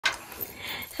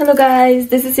Hello guys,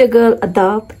 this is your girl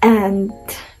Adab and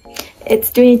it's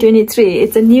 2023.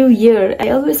 It's a new year. I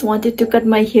always wanted to cut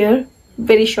my hair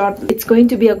very short. It's going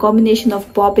to be a combination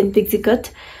of bob and pixie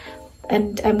cut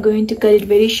and I'm going to cut it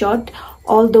very short.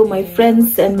 Although my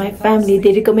friends and my family,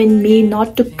 they recommend me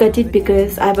not to cut it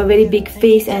because I have a very big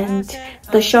face and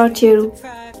the short hair,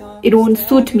 it won't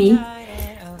suit me.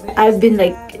 I've been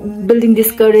like building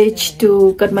this courage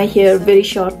to cut my hair very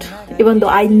short, even though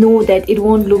I know that it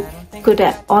won't look good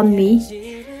on me.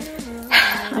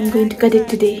 I'm going to cut it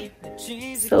today.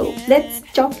 So let's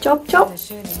chop.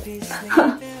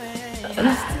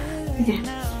 Okay.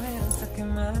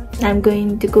 I'm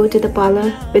going to go to the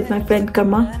parlor with my friend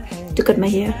Karma to cut my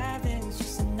hair.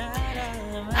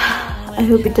 I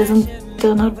hope it doesn't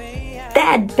turn out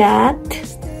that bad.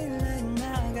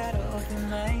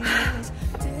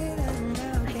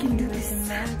 I can do this.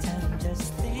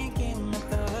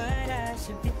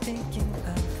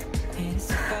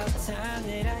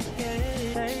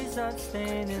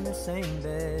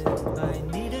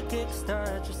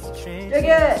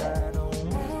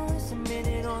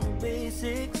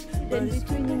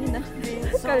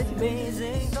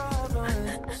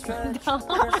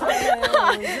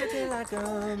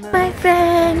 My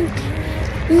friend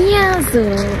Nyazo.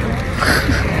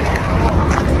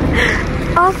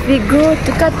 Off we go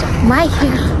to cut my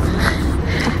hair.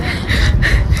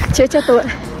 Chacha to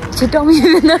chitong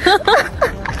yun.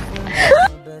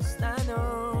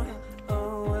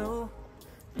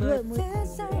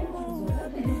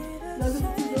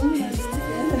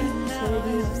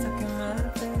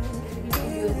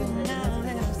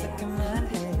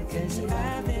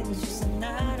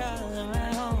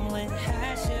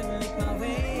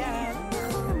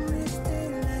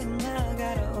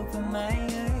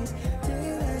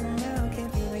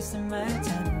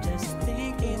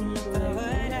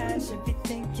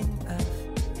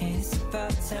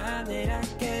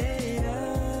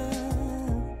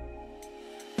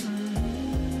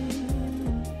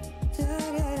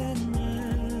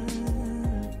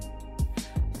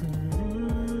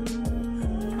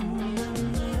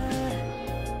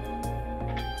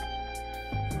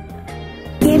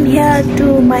 Came here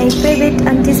to my favorite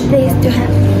auntie's place to have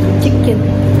chicken.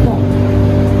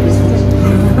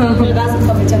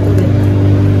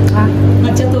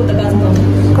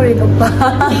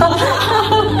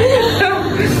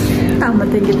 Tama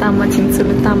tinggi tama cingsul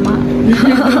tama.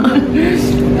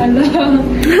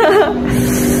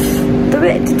 Tapi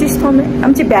titis thome,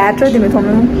 amchi better demi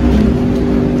thome.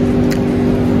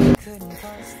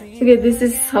 Okay, this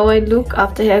is how I look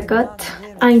after haircut.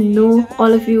 I know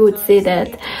all of you would say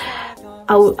that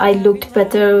I looked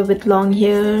better with long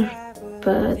hair,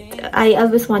 but I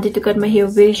always wanted to cut my hair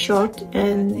very short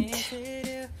and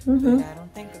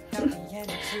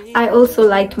I also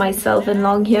liked myself in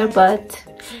long hair, but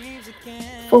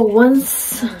for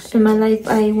once in my life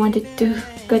I wanted to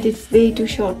cut it way too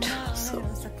short. So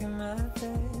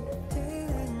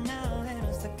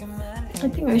I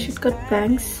think I should cut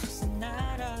bangs,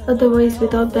 otherwise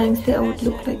without bangs I would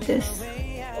look like this.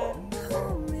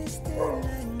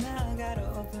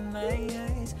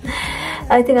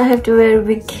 I think I have to wear a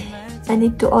wig. I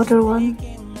need to order one.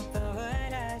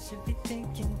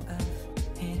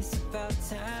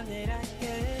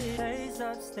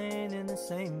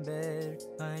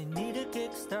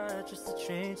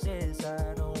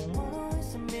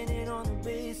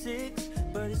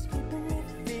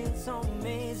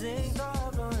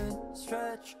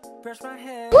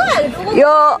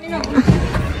 Yo,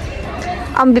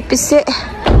 ambil pisik.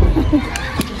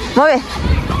 Mau?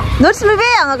 Notes me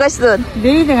vean a gasto.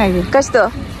 Dei dengai. Gasto.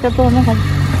 Tapo mo kan.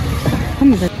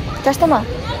 Gasto ma.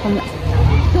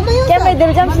 Kya mai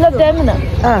del jam slap dem na.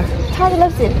 Ah. Thad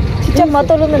lap se. Chicha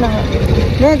matolo me na.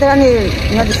 Ne darani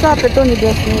na shop pe to ni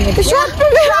de. To shop pe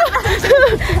me.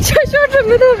 Shop pe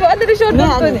me to adre shop pe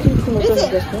to ni.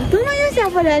 Tuma yo se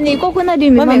apara ni kokona di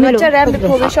me. Mami cha ram pe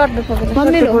phobe short pe phobe.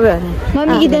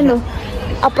 Mami ki den lo.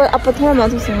 Apa thora ma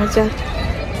to se ma cha.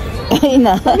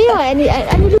 Ina. Ni ani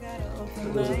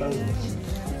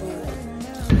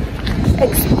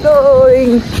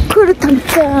exploring Bhutan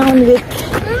town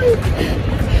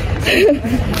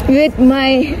with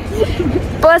my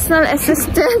personal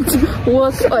assistant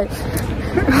was oil.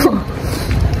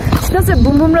 That's a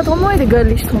boom boom. Not only the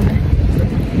girlish one.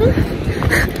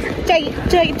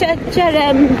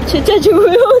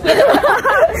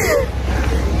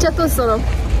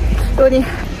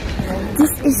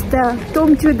 This is the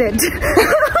Tom Judet.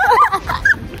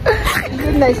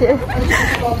 Good night.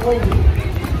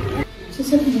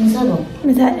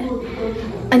 Misal,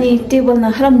 ani table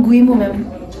na haram gui mo mem.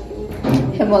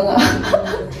 Heba nga.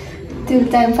 Till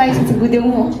time 5 sa gudi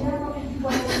mo.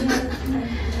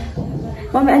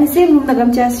 Mommy, and same room na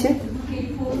come chance.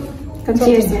 Come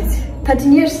cheers.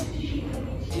 13 years.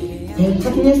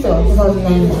 13 years old,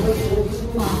 2009.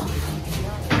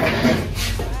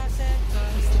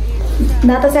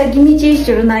 Nata sa give me change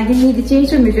to na give me the change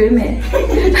to me me.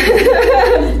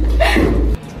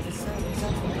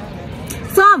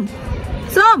 Som.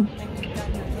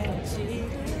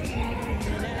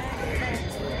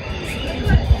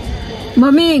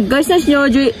 Mommy, guys na siyo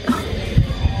ju.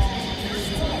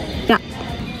 Ya.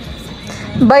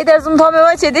 Bay der zum thome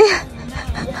wa chedi.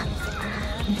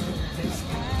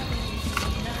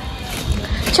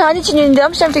 Chani chini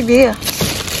ndam sham tik di.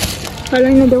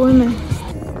 Halang na dawan me.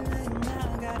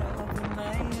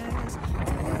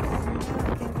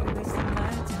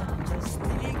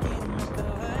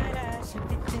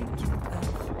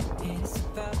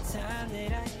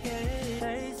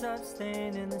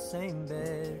 Staying in the same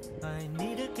bed. I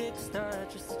need a kickstart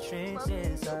just to change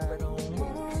this. I don't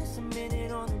want to submit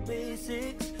it on the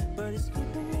basics, but it's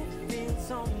keeping me feeling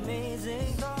so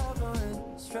amazing.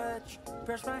 Doggone stretch,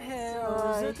 brush my hair,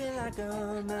 always looking like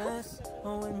a mess.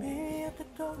 Oh, with me, I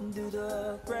could go and do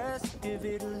the rest. Give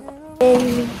it a little.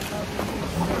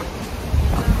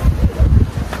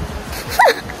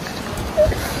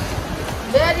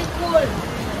 Very cool.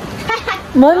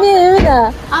 Mommy,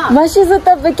 Emina,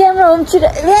 mashisota the camera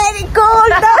very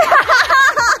cold.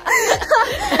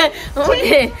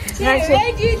 Okay.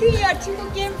 Where do you think your chicken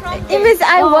came from? Imis,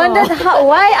 I wondered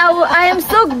why I am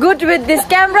so good with this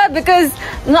camera because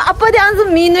apa de anzu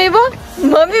minoi bo.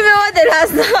 Mommy me wa de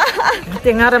rasna.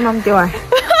 Tengara mam tewa.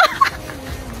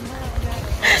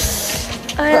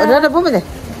 Rada bumi de.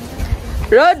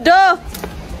 Rodo.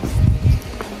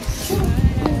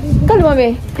 Kalau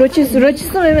Mommy, rochis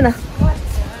so Emina.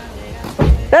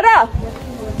 Rada.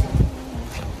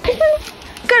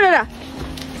 Rada.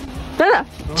 Rada.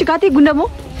 Chikati gunda mo?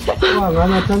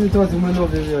 Ngana chami to zumano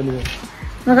bebe ani.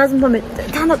 Nagazum pome.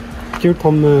 Tano. Kiu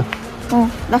tomme.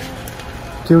 Na.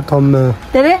 Kiu tomme.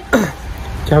 Tere?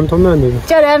 Jam tomme ani.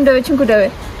 Charam dewe chunku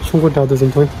dewe. Chungu da도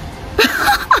좀 토이.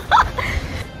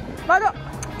 맞아.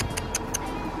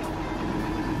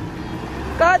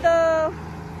 가도.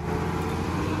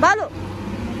 마루.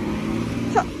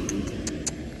 쇼.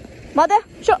 맞아.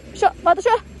 쇼. 맞아 쇼.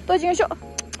 또 지금 쇼.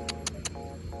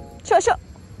 쇼.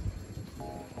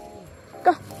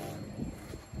 Go.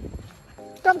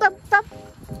 Come.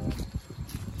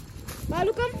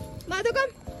 Malu come.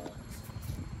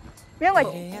 Yang what?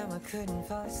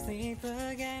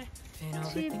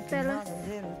 She fella.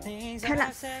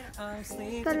 Telas.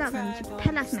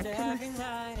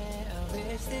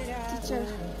 Teacher.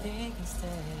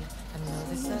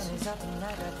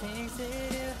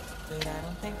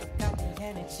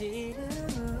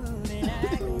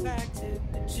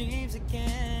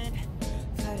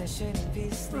 I shouldn't be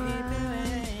sleeping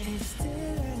when it's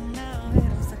still now and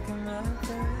I'm stuck in my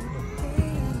bed.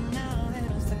 Now and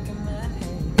I'm stuck in my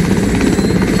head.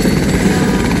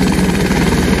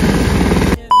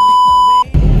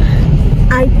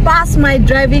 I passed my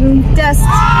driving test.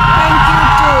 Thank you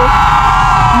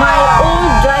to my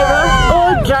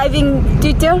old driving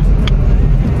tutor.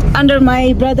 Under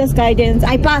my brother's guidance,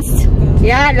 I passed.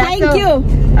 Yeah, Thank you.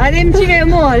 I'm chile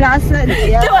mo last night.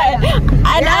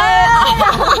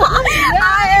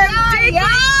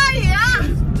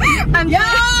 And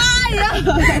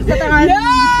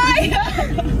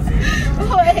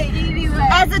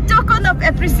as a token of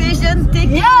appreciation,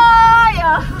 taking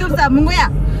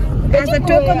as a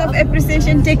token of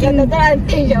appreciation, taking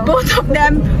both of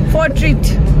them for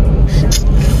treat.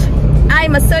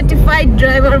 I'm a certified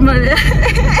driver.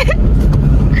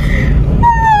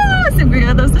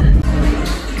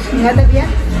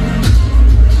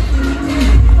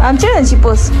 I'm chilling, she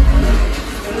posts.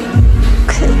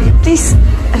 Please,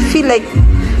 I feel like.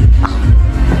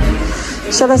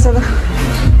 Shala.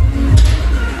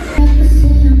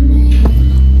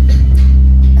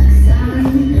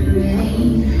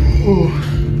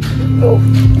 Oh.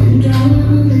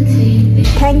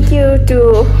 Thank you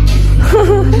to.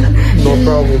 No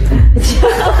problem.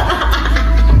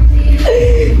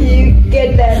 You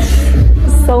get that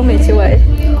so much away.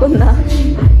 Kunna.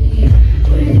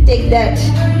 Take that.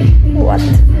 What?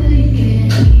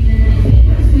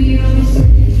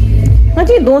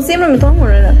 Actually, don't say me talk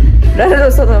more.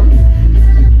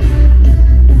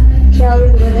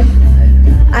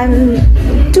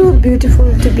 I'm too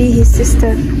beautiful to be his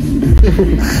sister.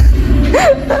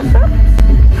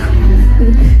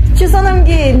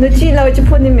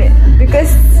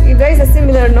 Because you guys are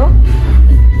similar, no?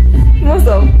 Most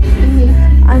of.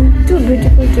 I'm too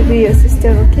beautiful to be your sister,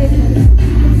 okay?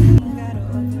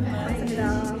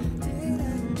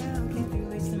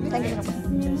 Thank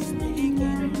you.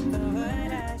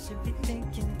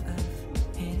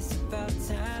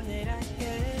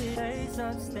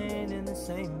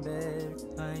 same bed.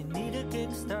 I need a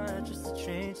kickstart just to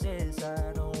change this.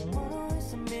 I don't wanna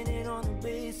waste a minute on the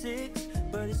basics,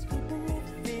 but it's keeping me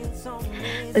feeling so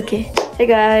amazing. Okay, hey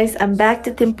guys, I'm back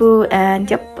to Thimphu, and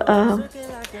yep,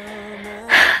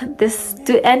 this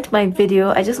to end my video,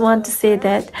 I just want to say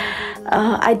that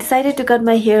I decided to cut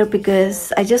my hair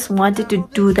because I just wanted to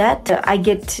do that. I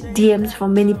get DMs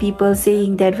from many people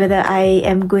saying that whether I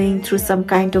am going through some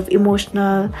kind of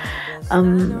emotional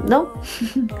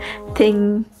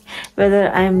thing, whether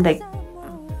I'm like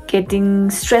getting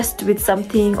stressed with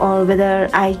something, or whether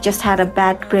I just had a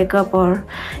bad breakup or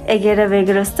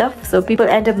egera stuff. So people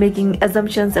end up making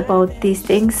assumptions about these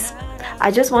things. I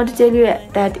just want to tell you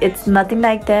that it's nothing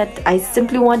like that. I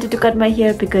simply wanted to cut my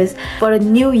hair because for a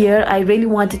new year I really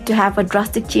wanted to have a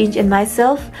drastic change in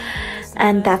myself,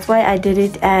 and that's why I did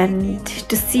it. And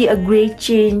to see a great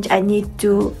change, I need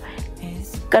to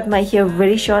cut my hair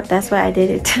very short. That's why I did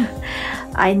it.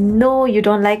 I know you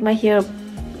don't like my hair.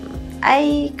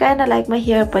 I kind of like my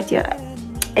hair, but yeah,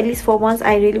 at least for once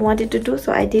I really wanted to do,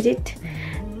 so I did it.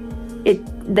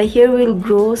 The hair will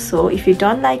grow, so if you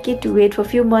don't like it, wait for a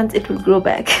few months, it will grow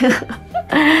back.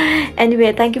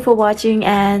 Anyway, thank you for watching,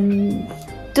 and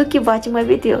do keep watching my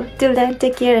video. Till then,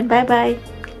 take care and bye bye.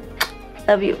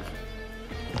 Love you.